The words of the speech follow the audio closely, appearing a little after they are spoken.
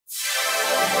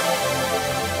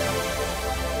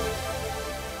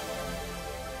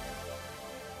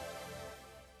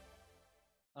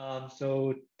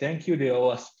So thank you, the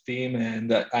OWASP team,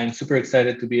 and I'm super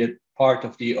excited to be a part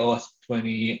of the OWASP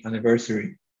 20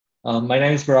 anniversary. My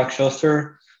name is Barak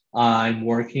Schoster. I'm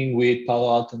working with Palo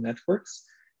Alto Networks,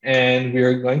 and we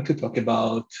are going to talk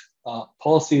about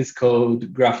policies,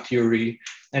 code, graph theory,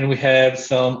 and we have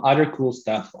some other cool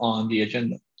stuff on the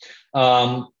agenda.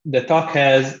 The talk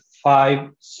has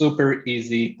 5 super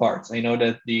easy parts. I know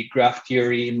that the graph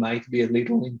theory might be a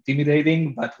little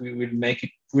intimidating, but we will make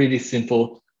it really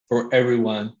simple for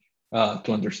everyone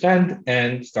to understand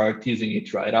and start using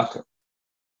it right after.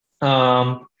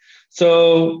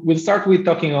 So we'll start with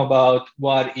talking about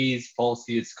what is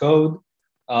policy as code.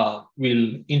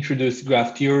 We'll introduce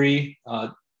graph theory.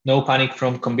 No panic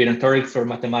from combinatorics or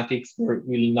mathematics.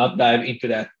 We'll not dive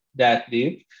into that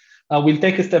deep. We'll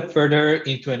take a step further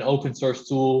into an open source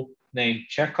tool named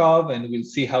Checkov, and we'll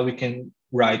see how we can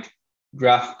write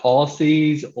graph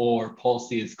policies or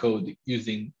policy as code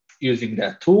using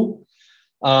that tool.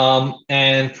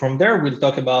 And from there, we'll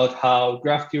talk about how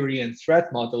graph theory and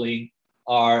threat modeling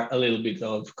are a little bit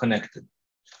of connected.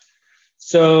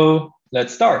 So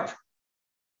let's start.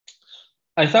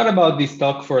 I thought about this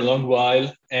talk for a long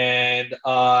while, and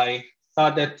I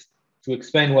thought that to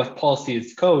explain what policy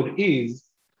as code is,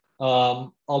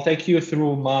 I'll take you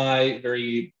through my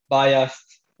very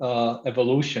biased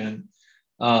evolution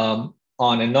on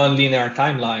a nonlinear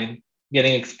timeline,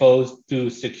 getting exposed to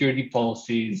security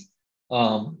policies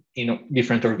in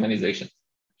different organizations.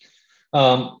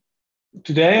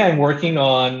 Today, I'm working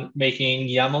on making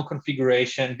YAML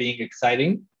configuration being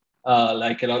exciting,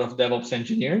 like a lot of DevOps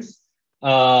engineers.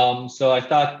 So I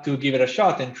thought to give it a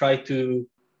shot and try to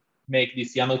make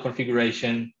this YAML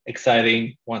configuration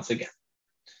exciting once again.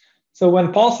 So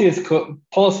when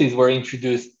policies were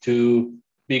introduced to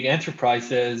big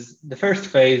enterprises, the first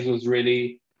phase was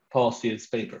really policy as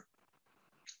paper.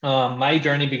 My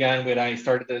journey began when I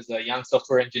started as a young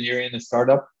software engineer in a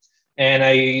startup, and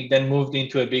I then moved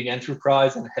into a big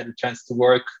enterprise and had a chance to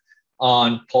work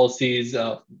on policies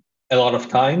a lot of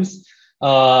times.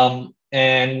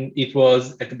 And it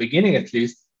was, at the beginning at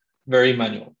least, very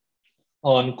manual.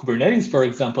 On Kubernetes, for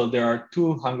example, there are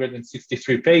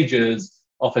 263 pages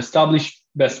of established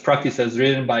best practices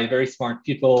written by very smart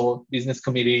people, business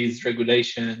committees,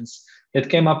 regulations, that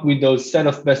came up with those set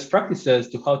of best practices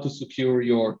to how to secure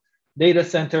your data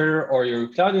center or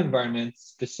your cloud environment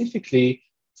specifically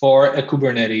for a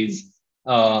Kubernetes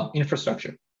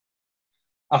infrastructure.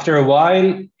 After a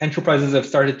while, enterprises have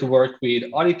started to work with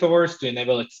auditors to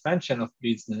enable expansion of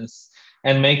business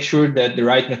and make sure that the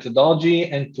right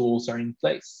methodology and tools are in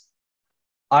place.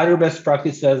 Other best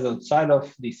practices outside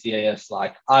of the CAS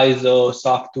like ISO,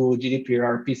 SOC 2,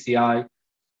 GDPR, PCI,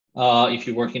 if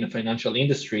you work in a financial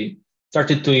industry,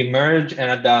 started to emerge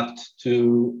and adapt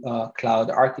to cloud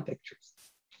architectures.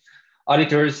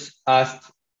 Auditors asked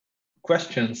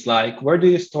questions like, where do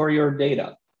you store your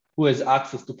data? Who has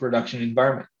access to production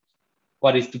environment?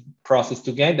 What is the process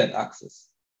to gain that access?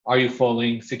 Are you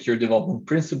following secure development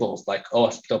principles like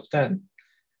OWASP Top 10?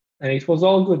 And it was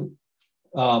all good.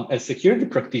 As security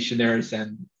practitioners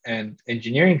and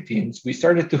engineering teams, we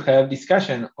started to have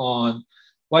discussion on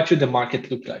what should the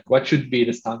market look like? What should be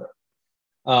the standard?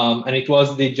 And it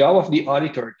was the job of the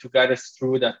auditor to guide us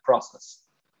through that process.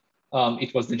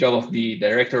 It was the job of the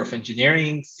director of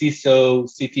engineering, CISO,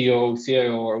 CTO,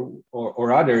 CIO,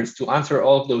 or others to answer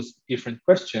all of those different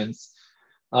questions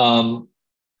on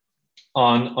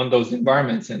those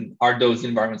environments, and are those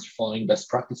environments following best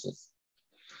practices?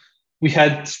 We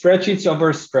had spreadsheets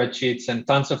over spreadsheets and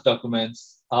tons of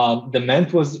documents. The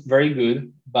ment was very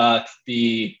good, but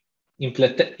the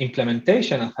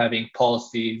implementation of having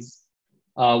policies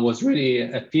was really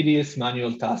a tedious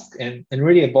manual task and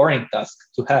really a boring task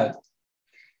to have.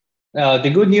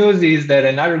 The good news is that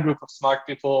another group of smart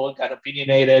people got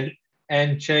opinionated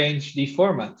and changed the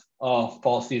format of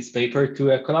policies paper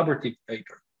to a collaborative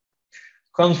paper.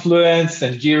 Confluence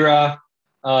and Jira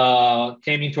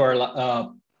came into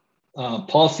our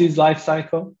policies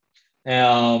lifecycle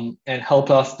and help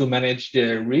us to manage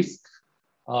the risk.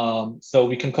 So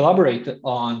we can collaborate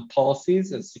on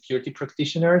policies as security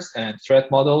practitioners and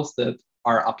threat models that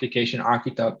our application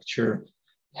architecture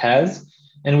has.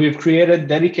 And we've created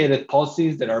dedicated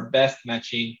policies that are best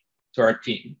matching to our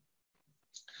team.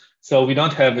 So we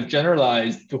don't have a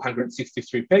generalized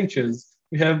 263 pages.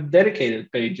 We have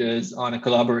dedicated pages on a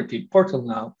collaborative portal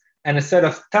now, and a set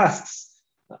of tasks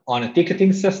on a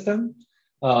ticketing system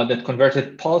that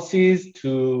converted policies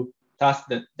to tasks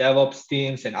that DevOps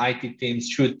teams and IT teams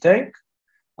should take.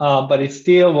 But it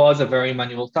still was a very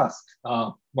manual task,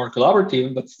 more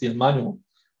collaborative, but still manual.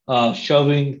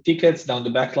 Shoving tickets down the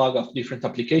backlog of different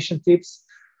application tips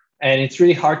And it's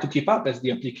really hard to keep up as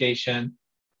the application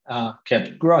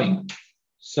kept growing.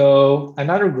 So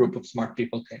another group of smart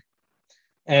people came,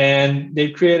 and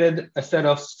they created a set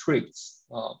of scripts,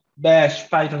 Bash,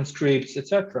 Python scripts,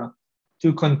 etc.,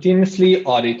 to continuously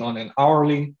audit on an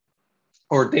hourly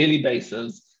or daily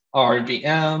basis our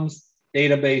VMs,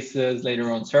 databases,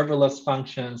 later on serverless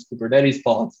functions, Kubernetes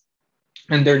pods,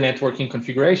 and their networking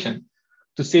configuration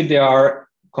to see if they are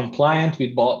compliant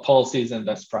with policies and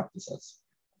best practices.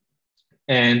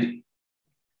 And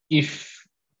if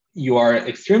you are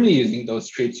extremely using those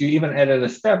scripts, you even added a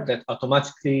step that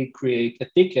automatically create a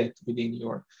ticket within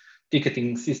your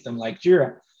ticketing system like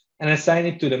Jira and assign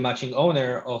it to the matching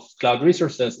owner of cloud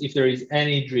resources if there is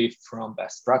any drift from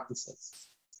best practices.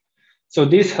 So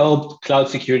this helped cloud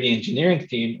security engineering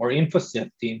team or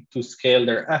InfoSec team to scale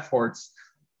their efforts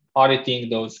auditing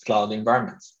those cloud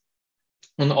environments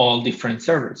on all different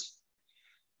servers.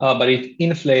 But it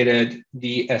inflated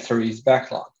the SRE's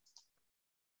backlog.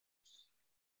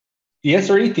 The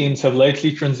SRE teams have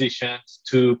lately transitioned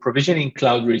to provisioning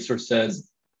cloud resources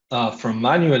from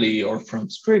manually or from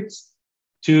scripts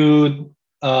to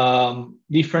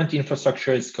different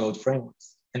infrastructure as code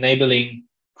frameworks, enabling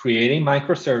creating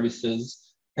microservices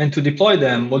and to deploy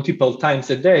them multiple times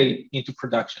a day into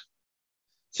production.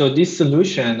 So this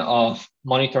solution of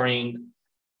monitoring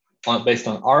based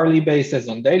on hourly basis,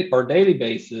 on daily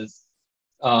basis,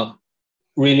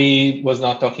 really was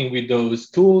not talking with those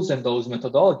tools and those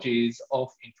methodologies of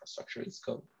infrastructure as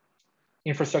code.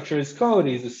 Infrastructure as code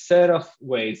is a set of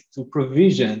ways to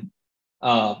provision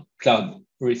cloud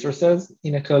resources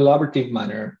in a collaborative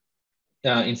manner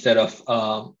instead of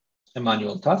a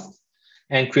manual task.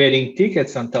 And creating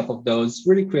tickets on top of those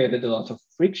really created a lot of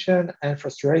friction and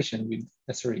frustration with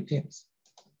SRE teams.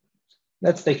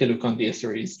 Let's take a look on the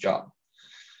SRE's job.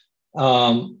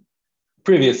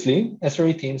 Previously,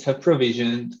 SRE teams have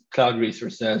provisioned cloud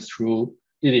resources through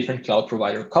the different cloud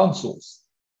provider consoles.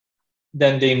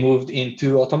 Then they moved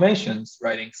into automations,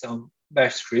 writing some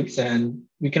bash scripts, and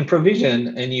we can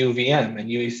provision a new VM, a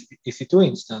new EC2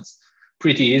 instance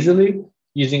pretty easily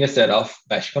using a set of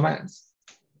bash commands.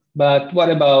 But what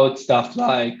about stuff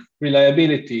like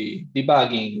reliability,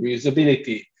 debugging,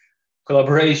 reusability,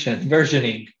 collaboration,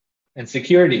 versioning, and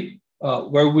security?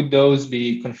 Where would those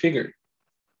be configured?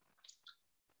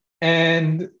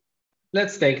 And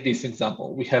let's take this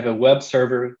example. We have a web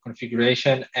server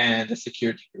configuration and a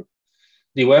security group.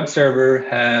 The web server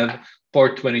have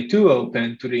port 22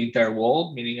 open to the entire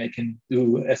wall, meaning I can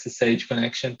do SSH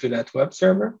connection to that web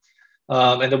server.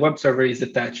 And the web server is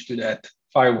attached to that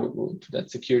firewall rule, to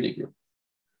that security group.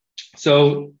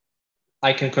 So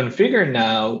I can configure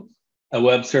now a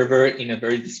web server in a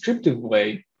very descriptive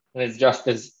way. And it's just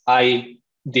as I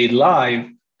did live,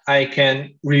 I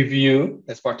can review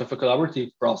as part of a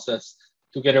collaborative process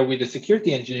together with the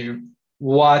security engineer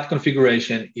what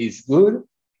configuration is good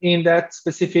in that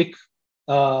specific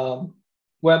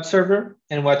web server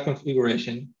and what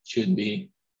configuration should be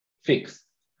fixed.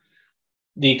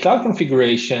 The cloud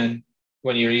configuration,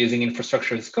 when you're using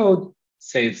infrastructure as code,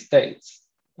 saves states.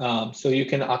 So you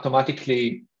can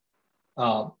automatically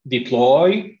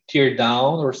deploy, tear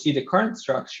down, or see the current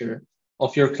structure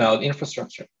of your cloud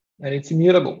infrastructure, and it's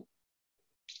immutable.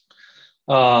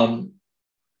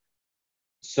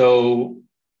 So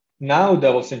now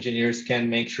DevOps engineers can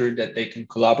make sure that they can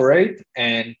collaborate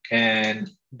and can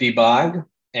debug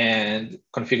and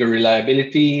configure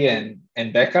reliability and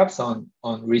backups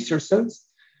on resources.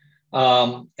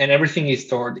 And everything is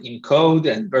stored in code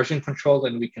and version control,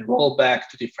 and we can roll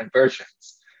back to different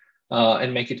versions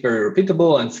and make it very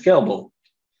repeatable and scalable.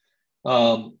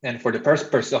 And for the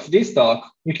purpose of this talk,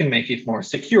 we can make it more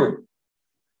secure.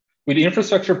 With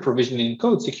infrastructure provisioning in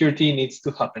code, security needs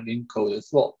to happen in code as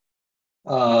well.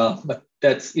 But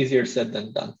that's easier said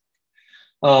than done.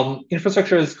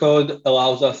 Infrastructure as code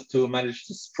allows us to manage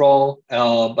the sprawl,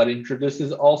 but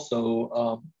introduces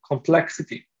also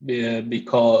complexity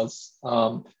because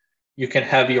you can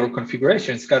have your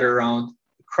configuration scattered around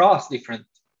across different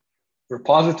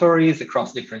repositories,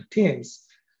 across different teams,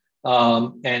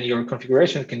 and your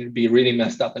configuration can be really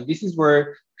messed up. And this is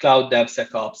where cloud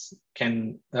DevSecOps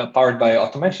can, powered by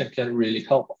automation, can really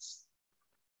help us.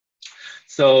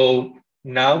 So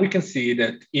now we can see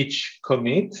that each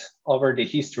commit over the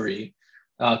history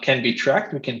can be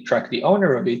tracked. We can track the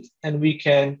owner of it, and we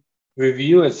can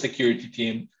review as security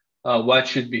team what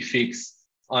should be fixed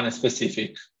on a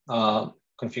specific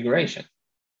configuration.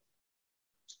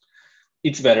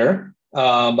 It's better,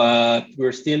 but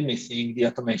we're still missing the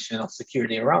automation of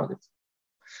security around it.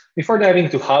 Before diving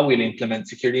into how we'll implement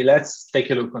security, let's take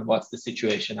a look on what's the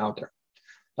situation out there.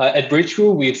 At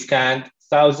Bridgecrew, we've scanned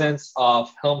thousands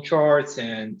of Helm charts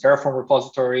and Terraform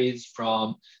repositories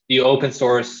from the open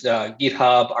source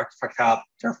GitHub, Artifact Hub,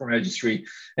 Terraform registry,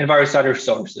 and various other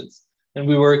sources. And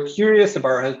we were curious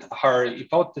about our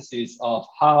hypothesis of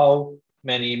how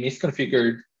many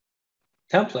misconfigured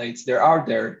templates there are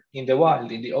there in the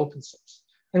wild, in the open source.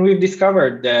 And we've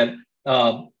discovered that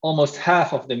almost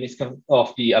half of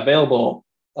the available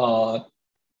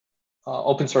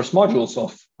open source modules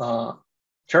of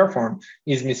Terraform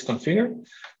is misconfigured,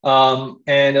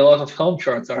 and a lot of Helm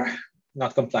charts are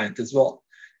not compliant as well.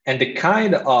 And the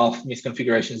kind of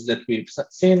misconfigurations that we've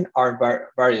seen are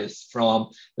various, from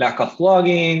lack of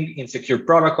logging, insecure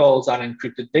protocols,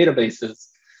 unencrypted databases.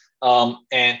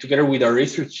 And together with our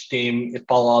research team at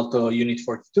Palo Alto Unit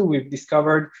 42, we've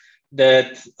discovered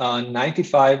that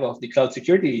 95 of the cloud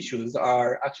security issues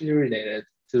are actually related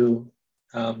to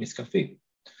misconfig.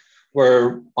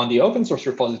 Where on the open source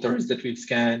repositories that we've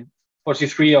scanned,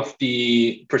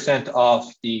 43%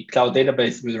 of the cloud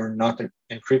database were not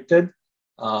encrypted,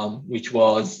 which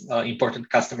was important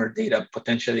customer data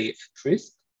potentially at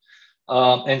risk.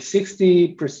 And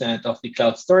 60% of the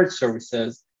cloud storage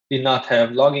services did not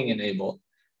have logging enabled,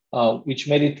 which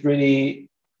made it really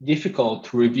difficult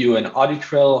to review an audit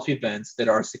trail of events that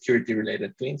are security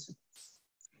related to incidents.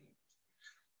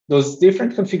 Those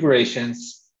different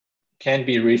configurations can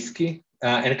be risky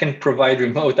and can provide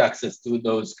remote access to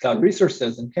those cloud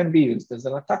resources and can be used as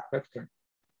an attack vector.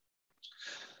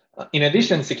 In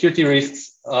addition, security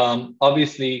risks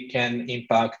obviously can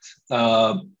impact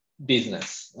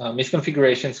business.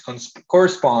 Misconfigurations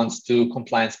corresponds to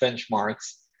compliance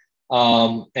benchmarks.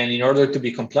 And in order to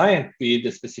be compliant with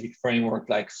a specific framework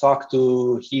like SOC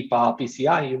 2, HIPAA,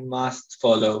 PCI, you must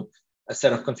follow a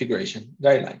set of configuration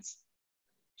guidelines.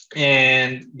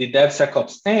 And the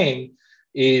DevSecOps aim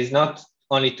is not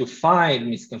only to find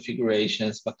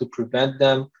misconfigurations, but to prevent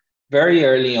them very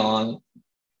early on,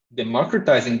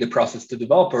 democratizing the process to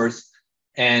developers,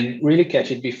 and really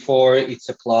catch it before it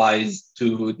applies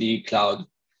to the cloud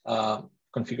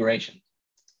configuration.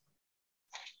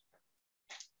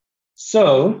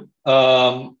 So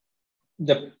another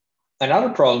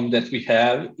problem that we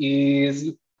have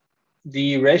is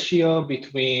the ratio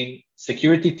between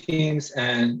security teams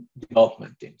and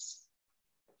development teams.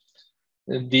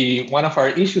 One of our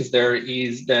issues there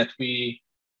is that the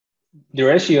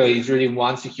ratio is really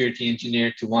one security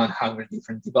engineer to 100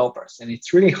 different developers. And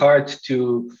it's really hard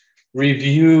to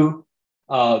review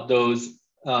those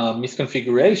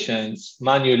misconfigurations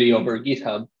manually over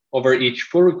GitHub, over each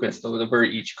pull request, over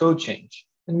each code change.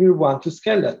 And we want to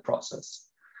scale that process.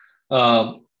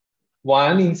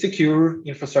 One insecure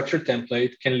infrastructure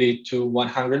template can lead to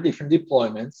 100 different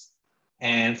deployments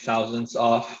and thousands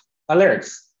of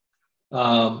alerts.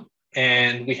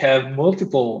 And we have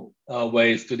multiple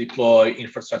ways to deploy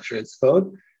infrastructure as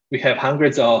code. We have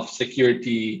hundreds of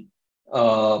security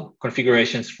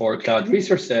configurations for cloud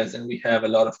resources, and we have a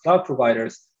lot of cloud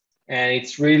providers. And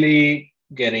it's really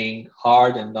getting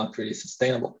hard and not really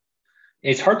sustainable.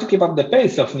 It's hard to keep up the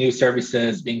pace of new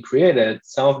services being created.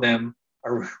 Some of them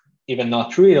are even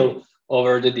not real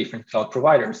over the different cloud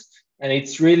providers. And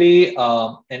it's really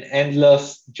an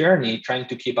endless journey trying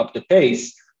to keep up the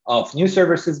pace of new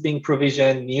services being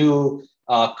provisioned, new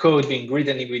code being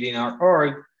written within our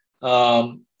org.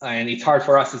 And it's hard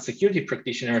for us as security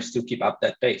practitioners to keep up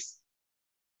that pace.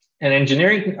 And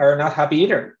engineering are not happy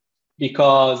either,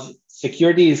 because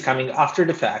security is coming after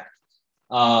the fact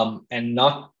and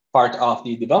not part of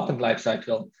the development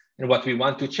lifecycle. And what we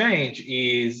want to change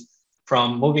is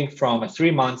from moving from a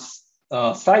 3-month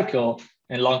cycle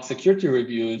and long security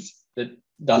reviews that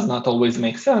does not always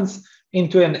make sense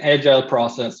into an agile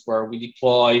process where we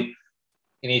deploy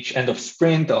in each end of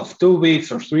sprint of 2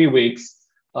 weeks or 3 weeks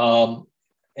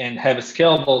and have a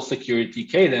scalable security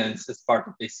cadence as part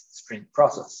of this sprint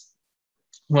process.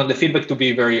 We want the feedback to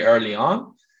be very early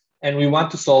on, and we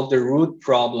want to solve the root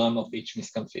problem of each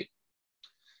misconfig.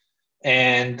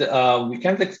 And we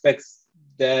can't expect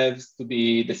devs to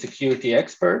be the security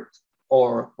expert,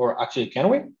 or actually can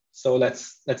we? So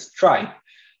let's try.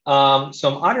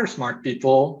 Some other smart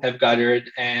people have gathered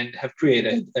and have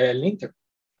created a linter,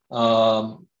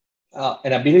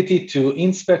 an ability to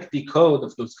inspect the code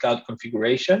of those cloud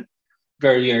configuration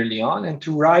very early on and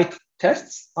to write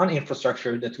tests on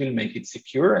infrastructure that will make it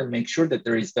secure and make sure that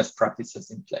there is best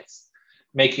practices in place,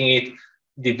 making it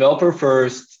developer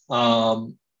first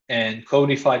and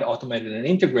codified, automated, and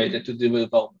integrated to the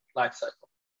development lifecycle.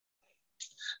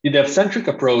 The dev-centric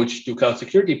approach to cloud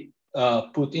security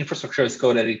put infrastructure as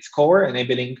code at its core,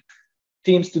 enabling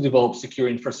teams to develop secure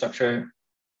infrastructure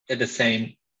at the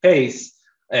same pace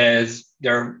as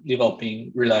they're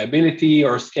developing reliability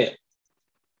or scale.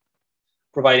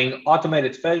 providing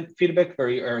automated feedback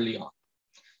very early on.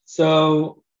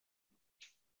 So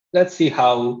let's see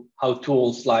how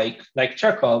tools like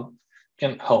Checkov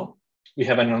can help. We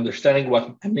have an understanding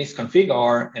what a misconfig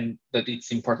are and that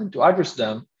it's important to address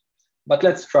them, but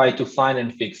let's try to find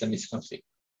and fix a misconfig.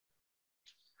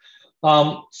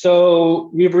 So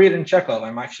we've written Checkov.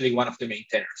 I'm actually one of the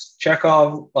maintainers.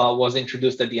 Checkov was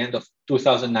introduced at the end of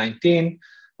 2019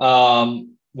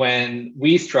 when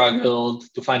we struggled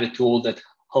to find a tool that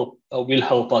will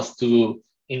help us to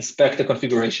inspect the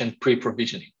configuration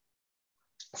pre-provisioning.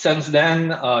 Since then,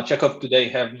 Checkov today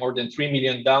have more than 3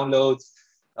 million downloads,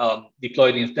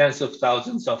 deployed in tens of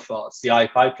thousands of CI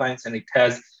pipelines, and it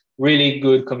has really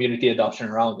good community adoption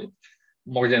around it.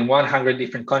 More than 100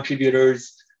 different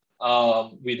contributors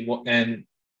and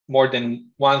more than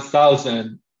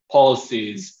 1,000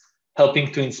 policies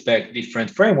helping to inspect different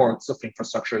frameworks of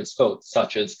infrastructure as code,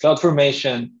 such as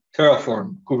CloudFormation,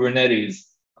 Terraform, Kubernetes,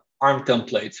 ARM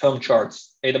templates, Helm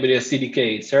charts, AWS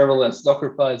CDK, serverless,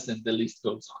 Docker files, and the list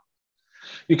goes on.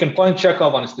 You can point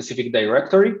Checkov on a specific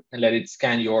directory and let it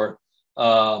scan your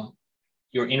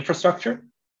infrastructure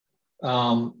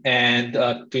and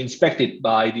to inspect it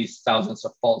by these thousands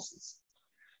of policies.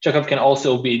 Checkov can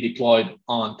also be deployed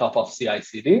on top of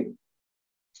CI/CD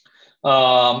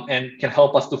and can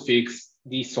help us to fix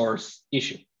the source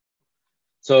issue.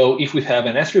 So if we have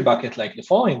an S3 bucket like the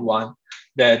following one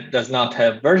that does not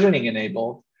have versioning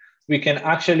enabled, we can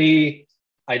actually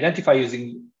identify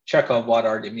using Checkov what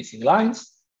are the missing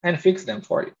lines and fix them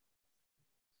for you.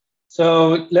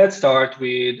 So let's start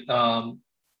with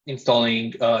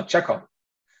installing Checkov.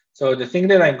 So the thing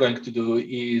that I'm going to do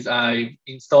is I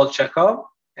installed Checkov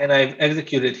and I've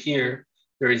executed here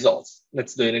the results.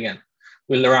 Let's do it again.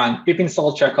 We'll run pip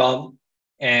install Checkov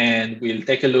and we'll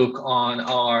take a look on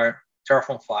our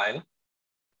Terraform file.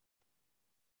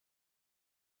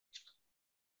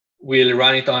 We'll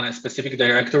run it on a specific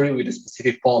directory with a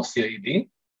specific policy ID.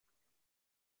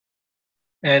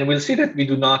 And we'll see that we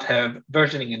do not have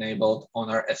versioning enabled on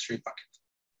our S3 bucket.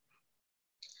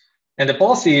 And the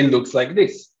policy looks like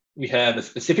this. We have a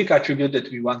specific attribute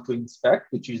that we want to inspect,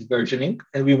 which is versioning,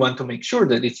 and we want to make sure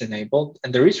that it's enabled,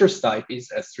 and the resource type is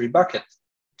S3 bucket.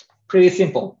 Pretty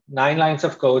simple, 9 lines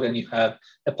of code, and you have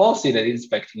a policy that is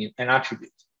inspecting an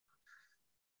attribute.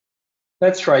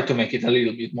 Let's try to make it a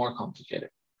little bit more complicated.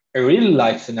 A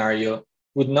real-life scenario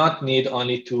would not need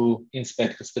only to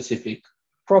inspect a specific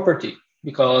property,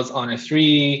 because on a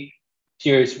 3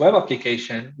 tiers web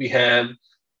application, we have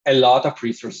a lot of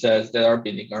resources that are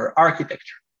building our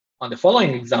architecture. On the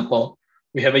following example,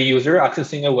 we have a user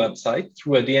accessing a website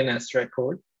through a DNS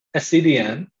record, a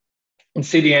CDN, and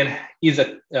CDN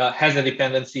has a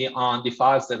dependency on the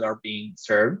files that are being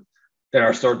served, that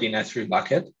are stored in S3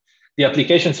 bucket. The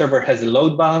application server has a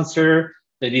load balancer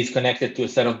that is connected to a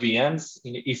set of VMs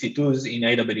in EC2s in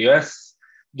AWS.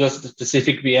 Those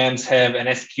specific VMs have an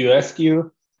SQS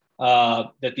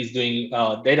that is doing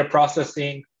data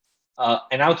processing,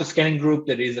 an auto-scanning group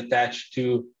that is attached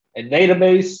to a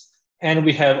database, and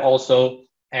we have also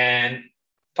an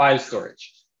file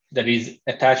storage that is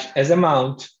attached as a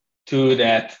mount to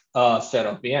that set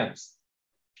of VMs.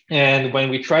 And when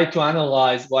we try to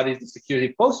analyze what is the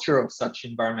security posture of such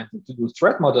environment and to do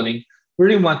threat modeling, we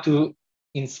really want to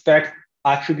inspect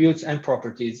attributes and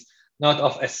properties, not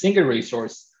of a single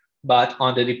resource, but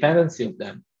on the dependency of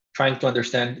them, trying to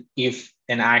understand if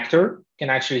an actor can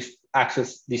actually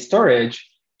access the storage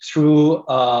through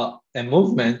a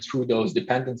movement through those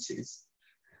dependencies.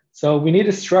 So we need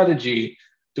a strategy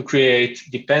to create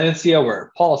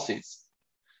dependency-aware policies.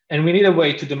 And we need a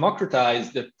way to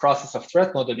democratize the process of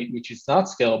threat modeling, which is not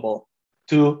scalable,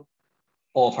 to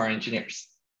all of our engineers.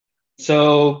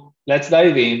 So let's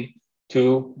dive in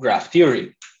to graph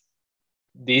theory.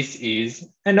 This is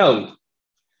a node.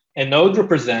 A node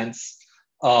represents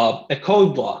a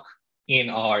code block in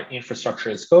our infrastructure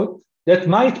as code that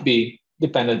might be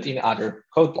dependent in other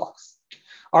code blocks.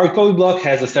 Our code block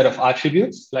has a set of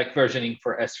attributes like versioning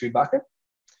for S3 bucket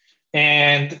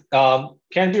and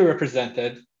can be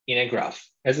represented in a graph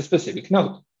as a specific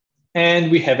node.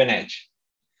 And we have an edge.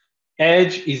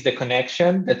 Edge is the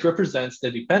connection that represents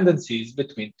the dependencies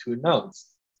between two nodes.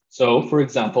 So for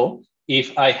example,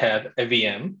 if I have a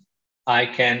VM, I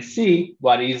can see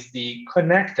what is the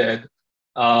connected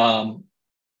volume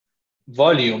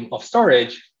of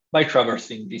storage by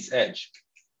traversing this edge.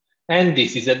 And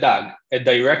this is a DAG, a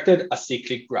directed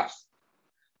acyclic graph.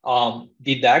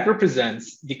 The DAG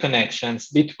represents the connections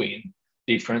between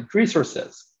different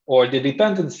resources or the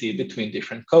dependency between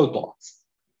different code blocks.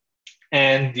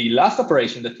 And the last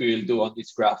operation that we will do on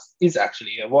this graph is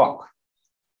actually a walk.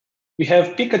 We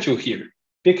have Pikachu here.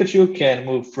 Pikachu can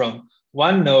move from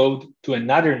one node to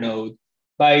another node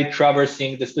by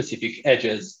traversing the specific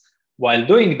edges. While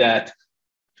doing that,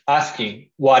 asking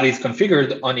what is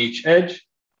configured on each edge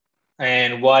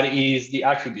and what is the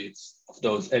attributes of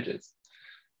those edges.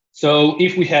 So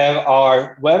if we have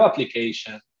our web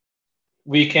application,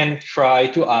 we can try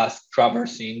to ask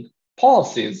traversing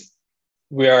policies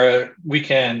where we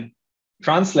can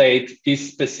translate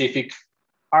this specific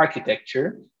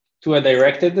architecture to a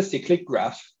directed acyclic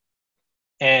graph.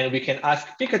 And we can ask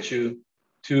Pikachu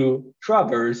to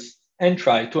traverse and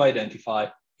try to identify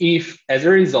if, as a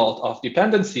result of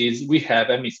dependencies, we have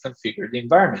a misconfigured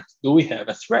environment. Do we have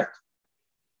a threat?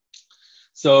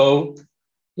 So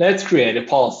let's create a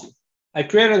policy. I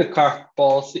created a graph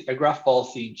policy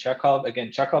in Checkov. Again,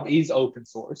 Checkov is open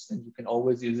source, and you can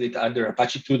always use it under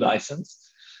Apache 2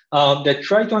 license that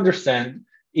try to understand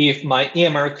if my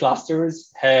EMR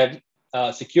clusters have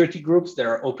security groups that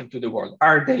are open to the world.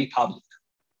 Are they public?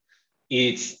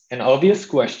 It's an obvious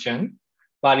question,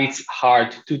 but it's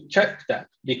hard to check that,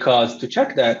 because to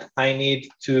check that, I need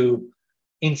to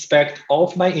inspect all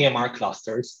of my EMR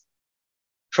clusters,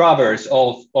 traverse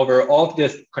over all of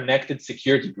the connected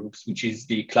security groups, which is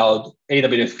the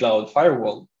AWS Cloud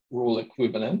Firewall rule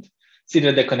equivalent, see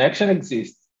that the connection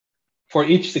exists. For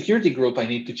each security group, I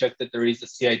need to check that there is a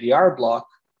CIDR block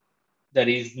that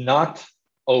is not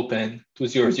open to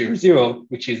 000,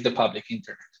 which is the public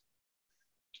internet.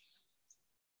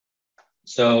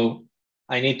 So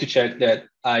I need to check that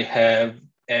I have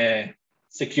a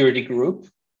security group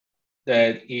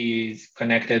that is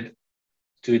connected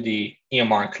to the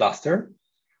EMR cluster,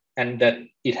 and that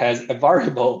it has a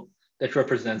variable that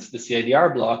represents the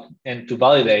CIDR block, and to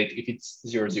validate if it's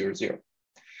 000.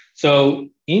 So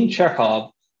in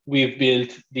Checkov, we've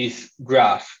built this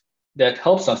graph that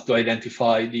helps us to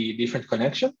identify the different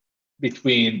connection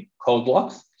between code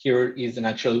blocks. Here is an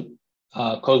actual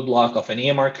code block of an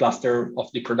EMR cluster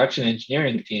of the production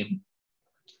engineering team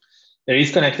that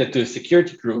is connected to a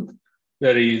security group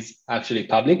that is actually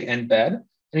public and bad.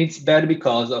 And it's bad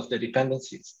because of the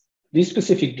dependencies. This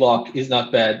specific block is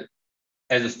not bad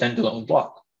as a standalone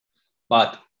block,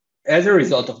 but as a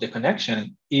result of the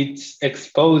connection, it's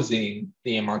exposing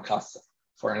the EMR cluster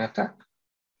for an attack.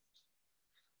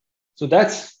 So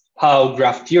that's how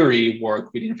graph theory works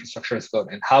with infrastructure as code,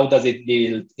 and how does it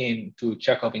build into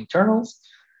Checkov internals.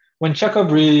 When Checkov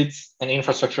reads an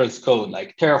infrastructure as code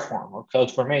like Terraform or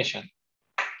CloudFormation,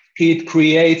 it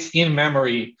creates in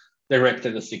memory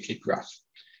directed acyclic graph.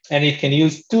 And it can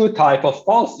use two types of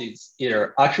policies,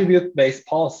 either attribute-based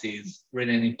policies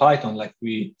written in Python, like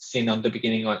we've seen on the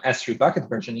beginning on S3 bucket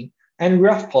versioning, and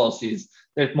graph policies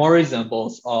that more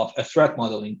resembles of a threat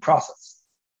modeling process.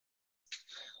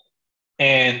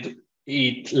 And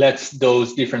it lets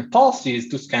those different policies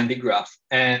to scan the graph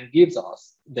and gives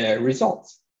us the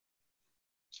results.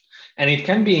 And it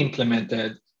can be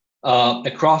implemented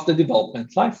across the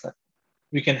development lifecycle.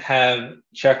 We can have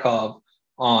Checkov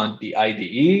on the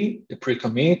IDE, the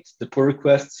pre-commit, the pull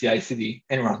request, CI/CD,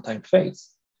 and runtime phase.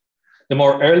 The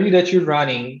more early that you're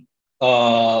running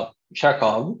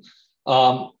Checkov,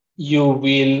 you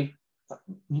will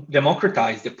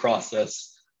democratize the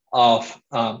process of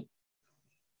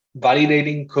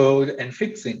validating code and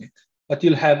fixing it, but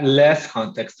you'll have less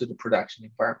context to the production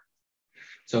environment.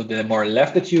 So the more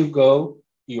left that you go,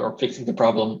 you are fixing the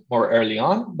problem more early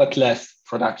on, but less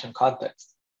production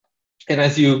context. And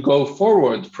as you go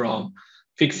forward from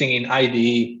fixing in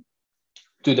IDE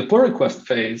to the pull request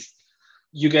phase,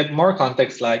 you get more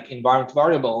context like environment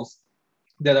variables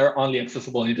that are only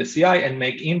accessible in the CI and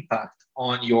make impact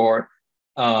on your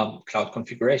cloud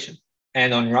configuration.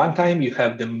 And on runtime, you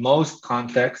have the most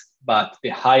context, but the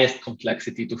highest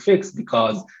complexity to fix,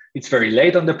 because it's very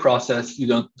late on the process. You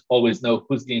don't always know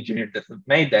who's the engineer that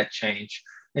made that change,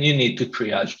 and you need to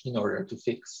triage in order to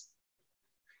fix.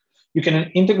 You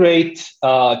can integrate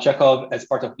Checkov as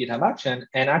part of GitHub Action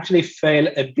and actually fail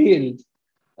a build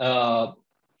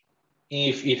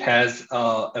if it has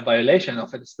a violation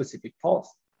of a specific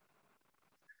policy.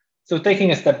 So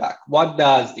taking a step back, what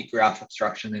does the graph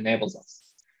abstraction enables us?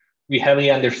 We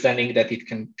heavily understanding that it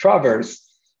can traverse,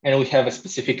 and we have a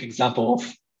specific example of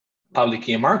public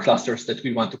EMR clusters that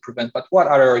we want to prevent, but what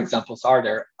other examples are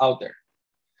there out there?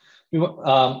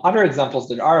 Other examples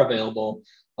that are available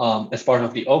as part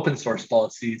of the open source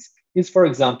policies is, for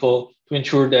example, to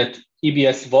ensure that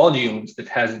EBS volumes that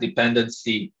has a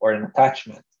dependency or an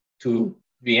attachment to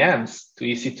VMs, to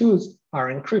EC2s, are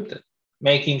encrypted,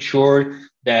 making sure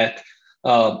that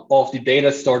all of the data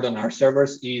stored on our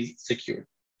servers is secure.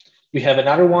 We have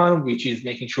another one, which is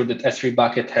making sure that S3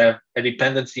 bucket have a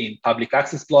dependency in public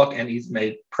access block and is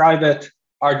made private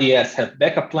RDS have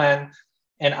backup plan,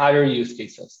 and other use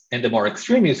cases. And the more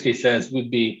extreme use cases would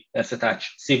be, let's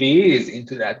attach CVEs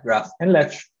into that graph, and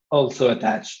let's also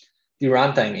attach the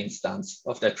runtime instance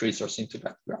of that resource into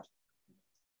that graph.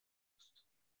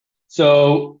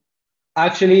 So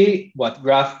actually, what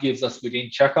Graph gives us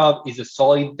within Checkov is a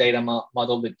solid data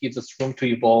model that gives us room to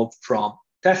evolve from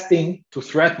testing to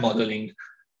threat modeling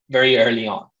very early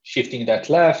on, shifting that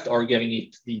left or giving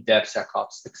it the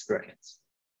DevSecOps experience.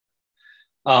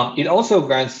 It also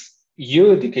grants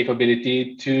you the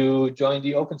capability to join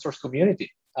the open source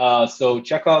community. So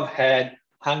Checkov had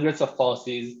hundreds of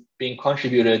policies being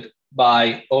contributed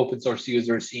by open source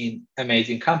users in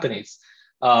amazing companies.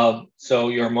 So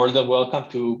you're more than welcome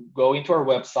to go into our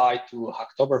website, to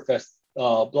Hacktoberfest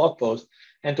blog post,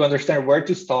 and to understand where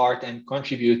to start and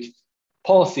contribute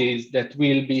policies that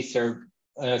will be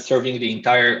serving the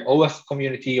entire OWASP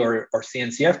community or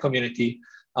CNCF community,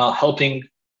 helping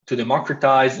to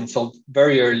democratize and solve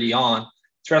very early on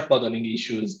threat modeling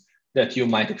issues that you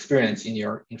might experience in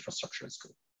your infrastructure as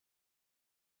code.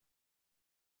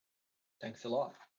 Thanks a lot.